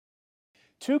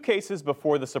Two cases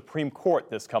before the Supreme Court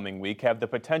this coming week have the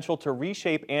potential to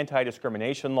reshape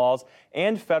anti-discrimination laws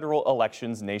and federal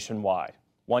elections nationwide.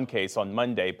 One case on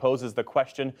Monday poses the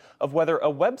question of whether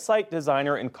a website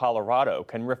designer in Colorado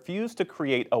can refuse to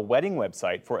create a wedding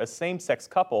website for a same-sex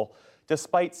couple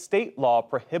despite state law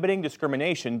prohibiting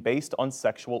discrimination based on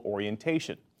sexual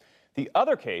orientation. The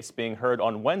other case, being heard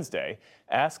on Wednesday,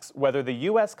 asks whether the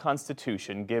U.S.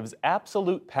 Constitution gives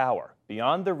absolute power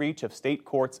beyond the reach of state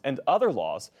courts and other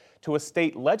laws to a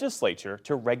state legislature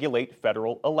to regulate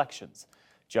federal elections.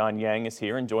 John Yang is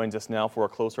here and joins us now for a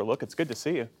closer look. It's good to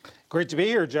see you. Great to be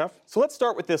here, Jeff. So let's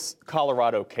start with this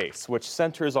Colorado case, which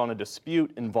centers on a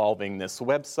dispute involving this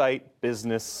website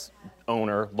business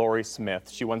owner, Lorie Smith.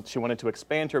 She wanted to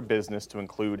expand her business to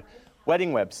include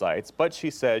wedding websites, but she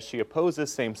says she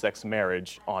opposes same-sex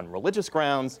marriage on religious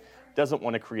grounds, doesn't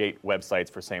want to create websites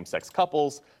for same-sex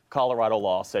couples. Colorado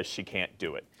law says she can't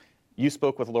do it. You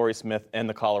spoke with Lorie Smith and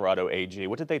the Colorado AG.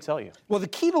 What did they tell you? Well, the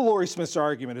key to Lorie Smith's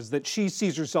argument is that she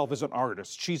sees herself as an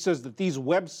artist. She says that these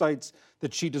websites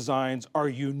that she designs are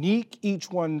unique,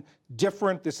 each one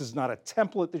different. This is not a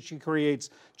template that she creates,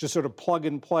 just sort of plug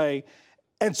and play.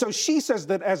 And so she says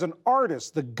that as an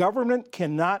artist, the government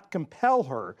cannot compel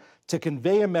her to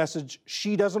convey a message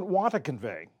she doesn't want to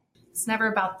convey. It's never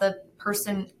about the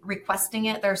person requesting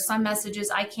it. There are some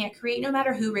messages I can't create no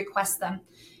matter who requests them.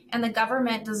 And the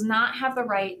government does not have the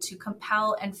right to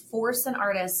compel and force an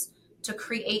artist to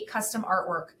create custom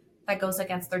artwork that goes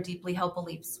against their deeply held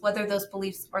beliefs, whether those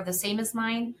beliefs are the same as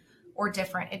mine or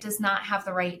different. It does not have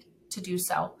the right to do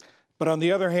so. But on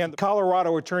the other hand, the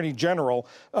Colorado Attorney General,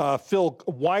 Phil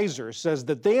Weiser, says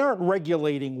that they aren't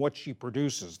regulating what she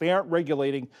produces. They aren't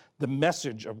regulating the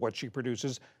message of what she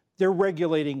produces. They're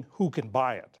regulating who can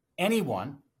buy it.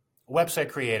 Anyone, a website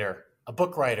creator, a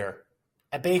book writer,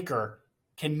 a baker,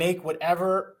 can make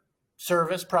whatever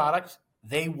service, product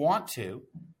they want to.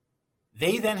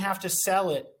 They then have to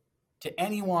sell it to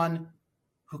anyone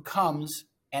who comes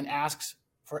and asks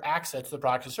for access to the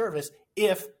product or service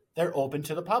if they're open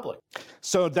to the public.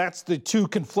 So that's the two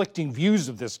conflicting views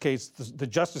of this case the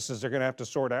justices are going to have to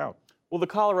sort out. Well, the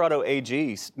Colorado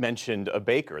AG mentioned a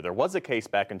baker. There was a case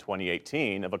back in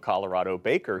 2018 of a Colorado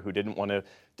baker who didn't want to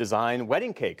design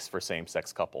wedding cakes for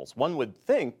same-sex couples. One would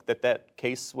think that that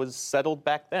case was settled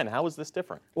back then. How is this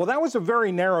different? Well, that was a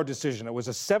very narrow decision. It was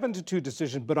a 7-2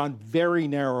 decision, but on very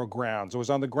narrow grounds. It was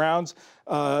on the grounds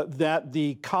that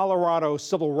the Colorado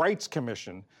Civil Rights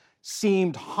Commission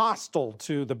seemed hostile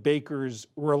to the baker's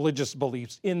religious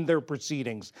beliefs in their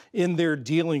proceedings, in their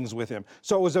dealings with him.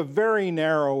 So it was a very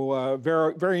narrow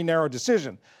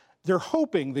decision. They're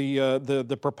hoping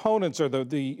the proponents or the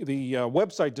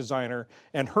website designer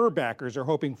and her backers are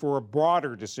hoping for a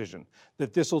broader decision,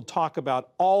 that this will talk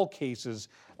about all cases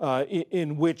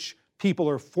in which people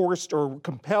are forced or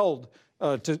compelled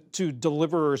to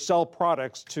deliver or sell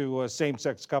products to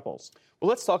same-sex couples. Well,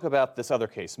 let's talk about this other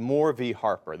case, Moore v.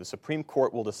 Harper. The Supreme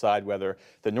Court will decide whether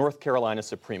the North Carolina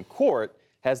Supreme Court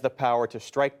has the power to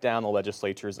strike down the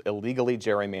legislature's illegally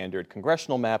gerrymandered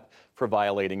congressional map for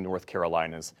violating North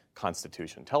Carolina's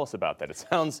Constitution. Tell us about that. It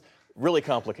sounds really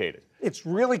complicated. It's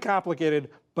really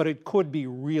complicated, but it could be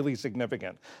really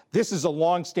significant. This is a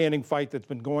long-standing fight that's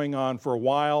been going on for a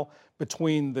while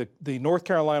between the North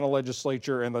Carolina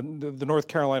legislature and the North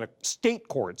Carolina state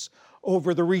courts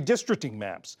over the redistricting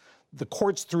maps. The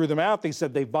courts threw them out. They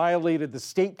said they violated the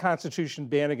state constitution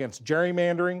ban against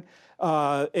gerrymandering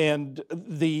and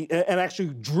actually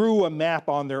drew a map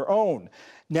on their own.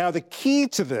 Now, the key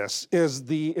to this is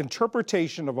the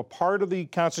interpretation of a part of the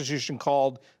Constitution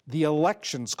called the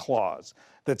Elections Clause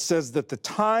that says that the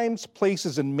times,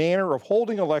 places, and manner of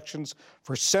holding elections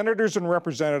for senators and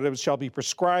representatives shall be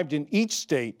prescribed in each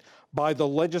state by the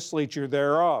legislature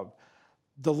thereof.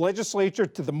 The legislature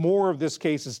to the Moore of this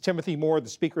case is Timothy Moore, the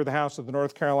Speaker of the House of the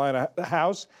North Carolina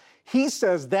House. He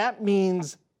says that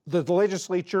means that the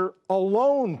legislature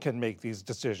alone can make these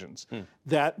decisions,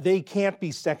 that they can't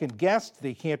be second-guessed,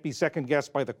 they can't be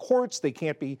second-guessed by the courts, they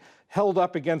can't be held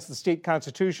up against the state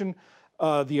constitution.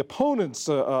 The opponents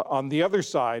on the other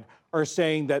side are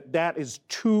saying that that is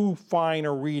too fine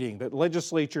a reading, that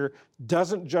legislature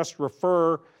doesn't just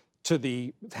refer to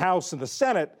the House and the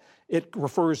Senate, it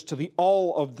refers to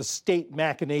all of the state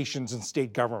machinations and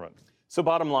state government. So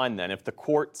bottom line then, if the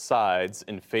court sides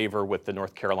in favor with the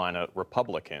North Carolina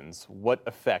Republicans,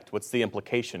 what's the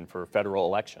implication for federal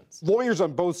elections? Lawyers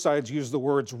on both sides use the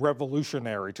words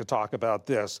revolutionary to talk about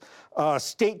this.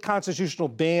 State constitutional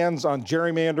bans on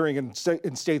gerrymandering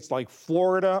in states like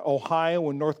Florida, Ohio,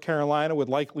 and North Carolina would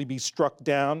likely be struck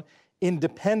down.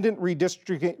 independent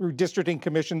redistricting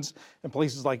commissions in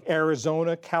places like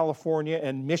Arizona, California,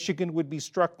 and Michigan would be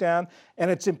struck down.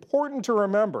 And it's important to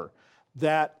remember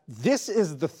that this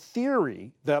is the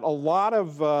theory that a lot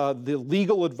of the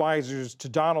legal advisors to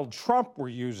Donald Trump were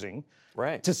using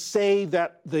to say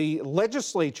that the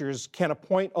legislatures can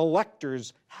appoint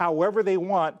electors however they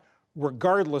want,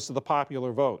 regardless of the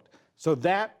popular vote. So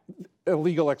that,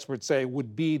 legal experts say,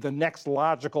 would be the next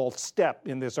logical step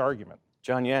in this argument.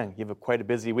 John Yang, you have quite a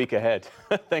busy week ahead.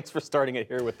 Thanks for starting it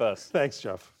here with us. Thanks,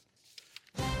 Jeff.